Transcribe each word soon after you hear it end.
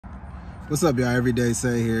What's up, y'all? Everyday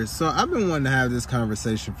Say here. So I've been wanting to have this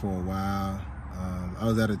conversation for a while. I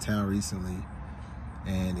was out of town recently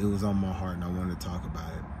and it was on my heart and I wanted to talk about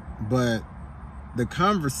it. But the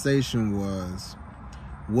conversation was,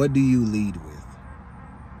 what do you lead with?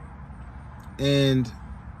 And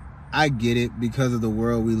I get it because of the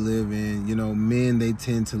world we live in. You know, men, they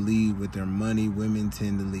tend to lead with their money. Women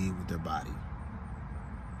tend to lead with their body.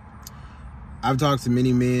 I've talked to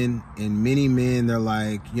many men, and many men, they're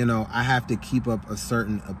like, you know, I have to keep up a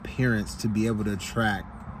certain appearance to be able to attract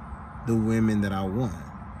the women that I want.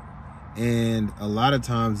 And a lot of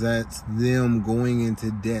times that's them going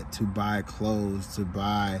into debt to buy clothes, to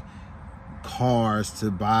buy cars,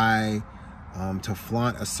 to buy, to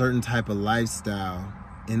flaunt a certain type of lifestyle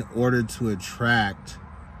in order to attract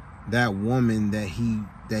that woman that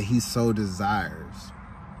he so desires.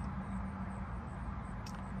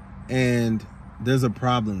 And there's a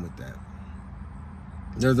problem with that.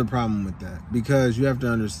 There's a problem with that because you have to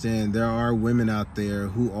understand there are women out there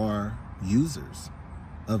who are users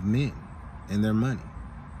of men and their money.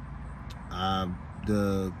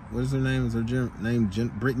 What is her name? Is her name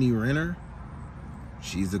Brittany Renner?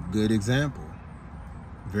 She's a good example.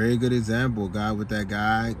 Very good example. Guy with that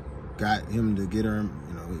guy got him to get her,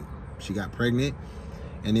 you know, she got pregnant.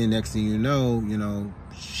 And then next thing you know,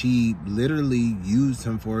 she literally used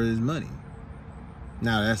him for his money.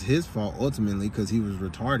 Now, that's his fault ultimately because he was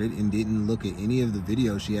retarded and didn't look at any of the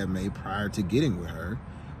videos she had made prior to getting with her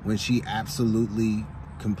when she absolutely,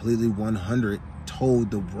 completely 100 told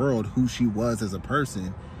the world who she was as a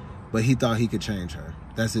person, but he thought he could change her.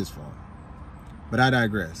 That's his fault. But I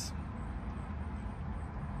digress.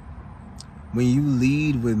 When you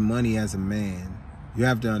lead with money as a man, you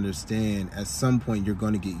have to understand at some point you're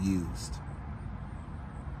going to get used.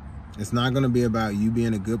 It's not going to be about you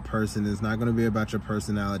being a good person. It's not going to be about your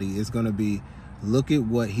personality. It's going to be, look at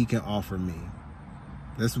what he can offer me.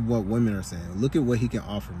 That's what women are saying. Look at what he can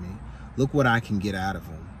offer me. Look what I can get out of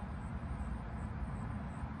him.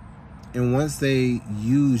 And once they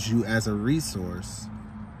use you as a resource,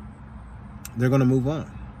 they're going to move on.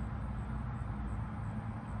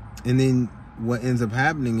 And then what ends up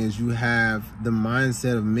happening is you have the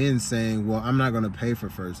mindset of men saying, well, I'm not going to pay for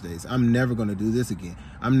first dates. I'm never going to do this again.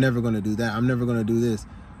 I'm never going to do that. I'm never going to do this.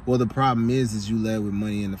 Well, the problem is you led with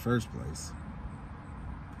money in the first place.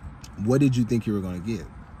 What did you think you were going to get?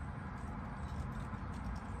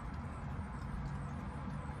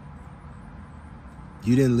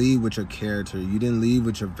 You didn't lead with your character. You didn't lead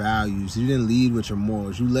with your values. You didn't lead with your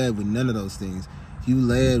morals. You led with none of those things. You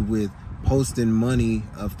led with posting money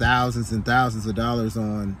of thousands and thousands of dollars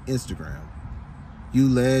on Instagram. You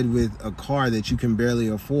led with a car that you can barely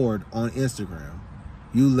afford on Instagram.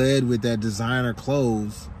 You led with that designer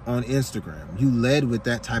clothes on Instagram. You led with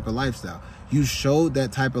that type of lifestyle. You showed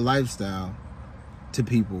that type of lifestyle to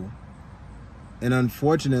people. And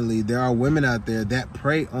unfortunately, there are women out there that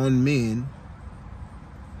prey on men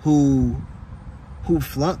who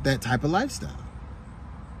flaunt that type of lifestyle.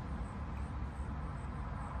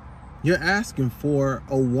 You're asking for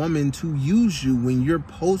a woman to use you when you're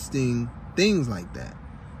posting things like that.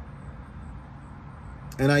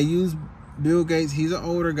 And I use Bill Gates. He's an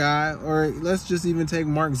older guy. Or let's just even take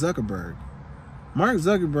Mark Zuckerberg. Mark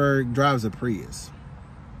Zuckerberg drives a Prius.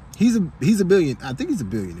 He's a billion. I think he's a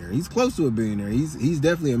billionaire. He's close to a billionaire. He's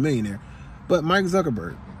definitely a millionaire. But Mark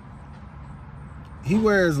Zuckerberg, he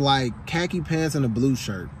wears like khaki pants and a blue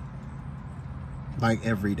shirt like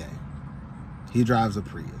every day. He drives a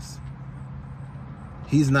Prius.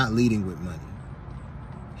 He's not leading with money.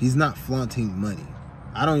 He's not flaunting money.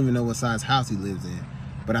 I don't even know what size house he lives in,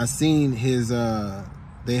 but I seen his,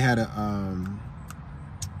 they had a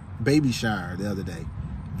baby shower the other day.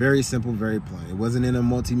 Very simple, very plain. It wasn't in a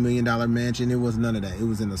multi-million-dollar mansion. It was none of that. It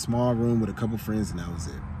was in a small room with a couple friends and that was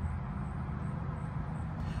it.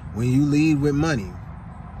 When you lead with money,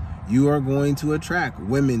 you are going to attract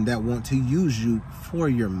women that want to use you for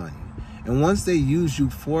your money. And once they use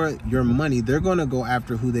you for your money, they're going to go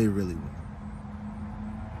after who they really want.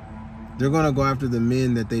 They're going to go after the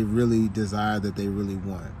men that they really desire, that they really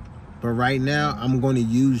want. But right now, I'm going to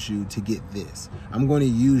use you to get this. I'm going to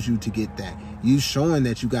use you to get that. You showing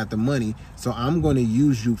that you got the money, so I'm going to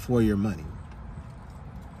use you for your money.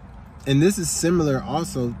 And this is similar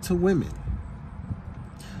also to women.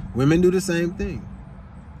 Women do the same thing.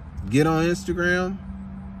 Get on Instagram,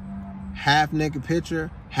 half-naked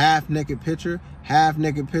picture, half-naked picture,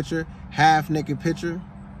 half-naked picture, half-naked picture,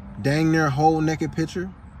 dang near whole naked picture.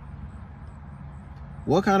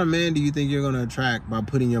 What kind of man do you think you're going to attract by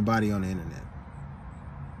putting your body on the internet?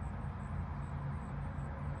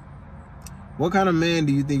 What kind of man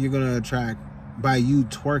do you think you're going to attract by you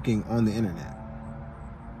twerking on the internet?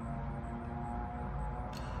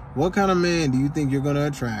 What kind of man do you think you're going to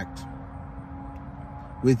attract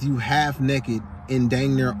with you half naked in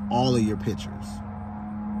dang near all of your pictures?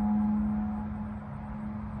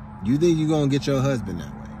 You think you're going to get your husband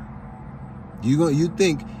that way? You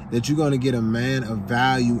think that you're going to get a man of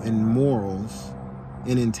value and morals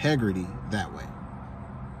and integrity that way?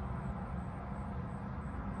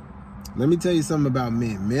 Let me tell you something about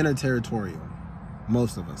men. Men are territorial.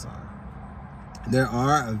 Most of us are. There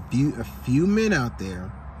are a few men out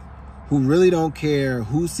there who really don't care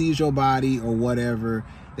who sees your body or whatever.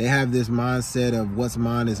 They have this mindset of what's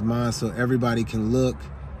mine is mine, so everybody can look,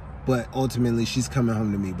 but ultimately she's coming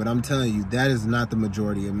home to me. But I'm telling you, that is not the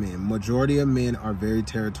majority of men. Majority of men are very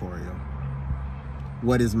territorial.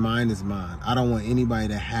 What is mine is mine. I don't want anybody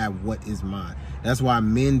to have what is mine. That's why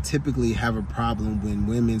men typically have a problem when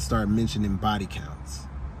women start mentioning body counts.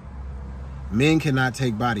 Men cannot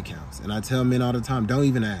take body counts. And I tell men all the time, don't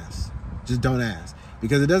even ask. Just don't ask.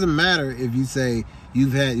 Because it doesn't matter if you say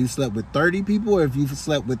you slept with 30 people or if you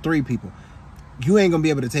slept with 3 people. You ain't going to be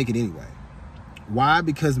able to take it anyway. Why?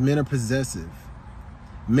 Because men are possessive.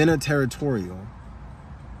 Men are territorial.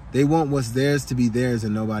 They want what's theirs to be theirs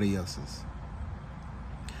and nobody else's.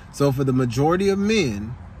 So for the majority of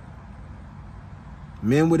men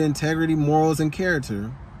with integrity, morals, and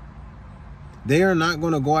character, they are not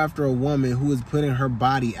going to go after a woman who is putting her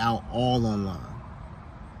body out all online.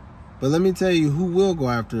 But let me tell you who will go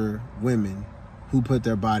after women who put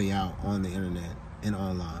their body out on the internet and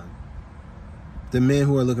online. The men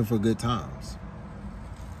who are looking for good times.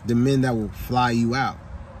 The men that will fly you out.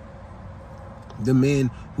 The men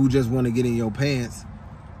who just want to get in your pants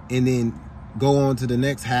and then go on to the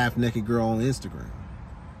next half-naked girl on Instagram.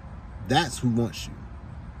 That's who wants you.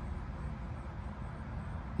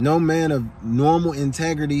 No man of normal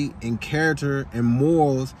integrity and character and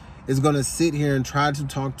morals is going to sit here and try to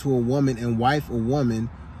talk to a woman and wife a woman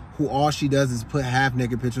who all she does is put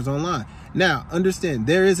half-naked pictures online. Now, understand,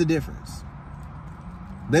 there is a difference.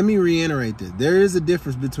 Let me reiterate this. There is a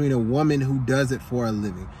difference between a woman who does it for a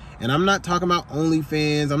living. And I'm not talking about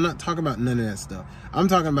OnlyFans. I'm not talking about none of that stuff. I'm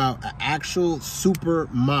talking about an actual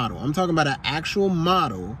supermodel. I'm talking about an actual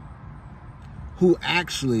model who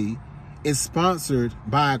actually is sponsored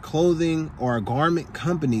by a clothing or a garment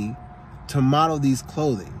company to model these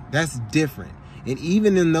clothing. That's different. And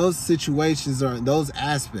even in those situations or those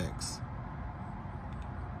aspects,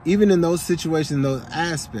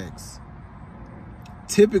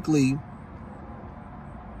 typically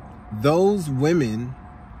those women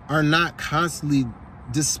are not constantly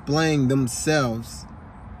displaying themselves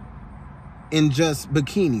in just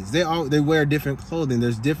bikinis. They wear different clothing.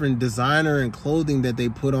 There's different designer and clothing that they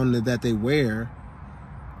put on that they wear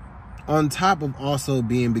on top of also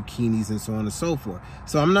being bikinis and so on and so forth.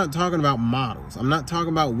 So I'm not talking about models. I'm not talking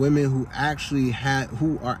about women who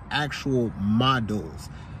are actual models.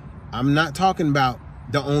 I'm not talking about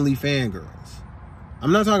the OnlyFans girls.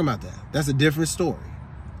 I'm not talking about that. That's a different story.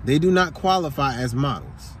 They do not qualify as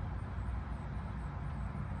models.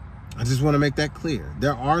 I just want to make that clear.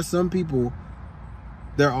 There are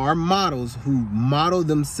models who model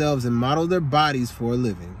themselves and model their bodies for a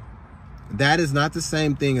living. That is not the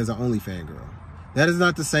same thing as an OnlyFans girl. That is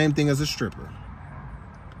not the same thing as a stripper.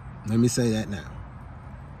 Let me say that now.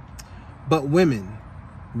 But women,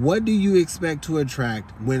 what do you expect to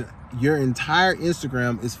attract when your entire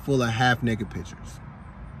Instagram is full of half-naked pictures?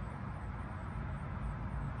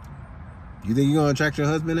 You think you're going to attract your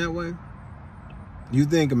husband that way? You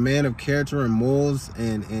think a man of character and morals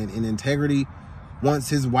and integrity wants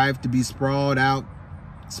his wife to be sprawled out,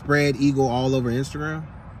 spread eagle all over Instagram?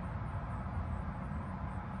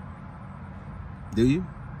 Do you?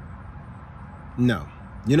 No.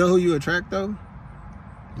 You know who you attract, though?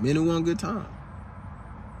 Men who want a good time.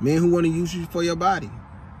 Men who want to use you for your body.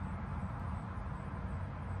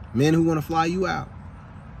 Men who want to fly you out.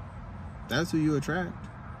 That's who you attract.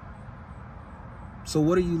 So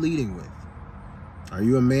what are you leading with? Are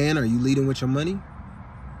you a man? Are you leading with your money?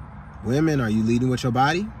 Women, are you leading with your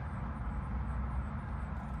body?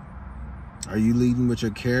 Are you leading with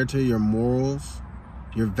your character, your morals,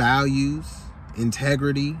 your values,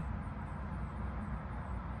 integrity?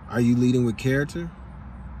 Are you leading with character?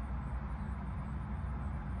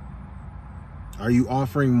 Are you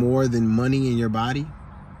offering more than money in your body?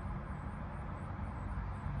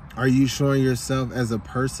 Are you showing yourself as a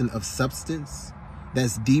person of substance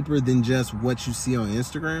that's deeper than just what you see on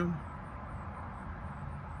Instagram?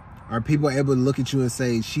 Are people able to look at you and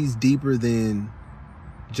say, she's deeper than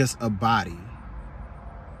just a body?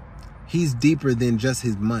 He's deeper than just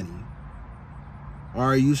his money. Or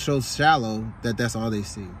are you so shallow that that's all they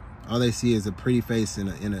see? All they see is a pretty face in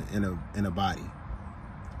a body.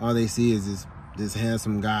 All they see is this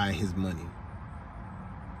handsome guy and his money.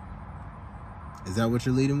 Is that what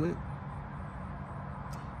you're leading with?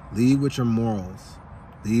 Lead with your morals.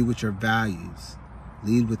 Lead with your values.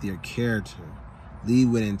 Lead with your character.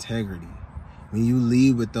 Lead with integrity. When you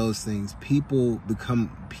lead with those things, people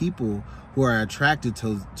become people who are attracted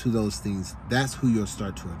to those things. That's who you'll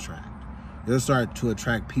start to attract. You'll start to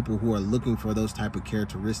attract people who are looking for those type of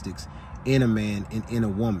characteristics in a man and in a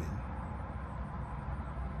woman.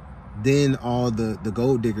 Then all the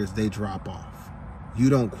gold diggers, they drop off. You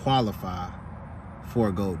don't qualify for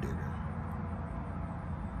a gold digger.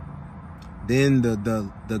 Then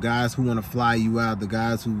the guys who want to fly you out, the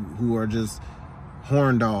guys who are just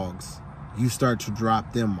horn dogs, you start to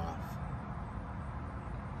drop them off.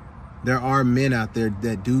 There are men out there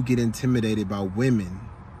that do get intimidated by women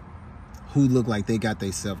who look like they got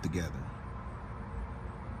themselves together.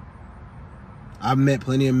 I've met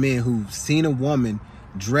plenty of men who've seen a woman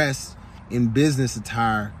dressed in business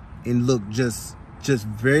attire and look just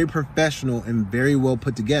very professional and very well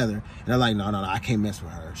put together. And they're like, no, I can't mess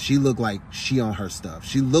with her. She look like she on her stuff.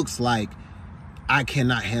 She looks like I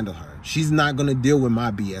cannot handle her. She's not going to deal with my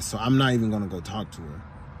BS, so I'm not even going to go talk to her.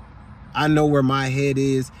 I know where my head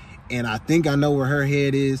is, and I think I know where her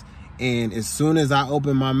head is. And as soon as I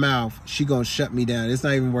open my mouth, she going to shut me down. It's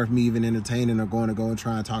not even worth me even entertaining or going to go and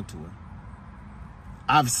try and talk to her.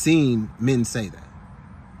 I've seen men say that.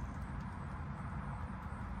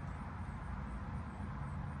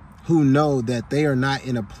 Who know that they are not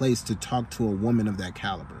in a place to talk to a woman of that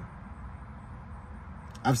caliber.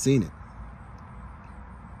 I've seen it.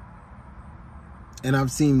 And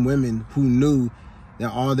I've seen women who knew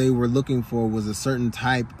that all they were looking for was a certain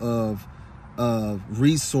type of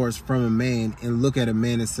resource from a man, and look at a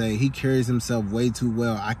man and say, he carries himself way too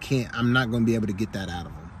well. I'm not going to be able to get that out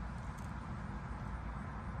of him.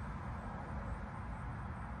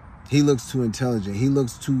 He looks too intelligent. He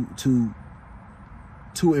looks too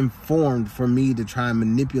informed for me to try and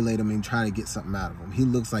manipulate him and try to get something out of him. He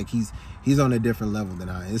looks like he's on a different level than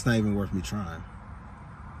I am. It's not even worth me trying.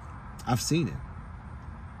 I've seen it.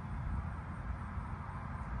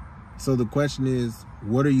 So the question is,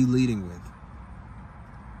 what are you leading with?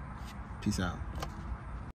 Peace out.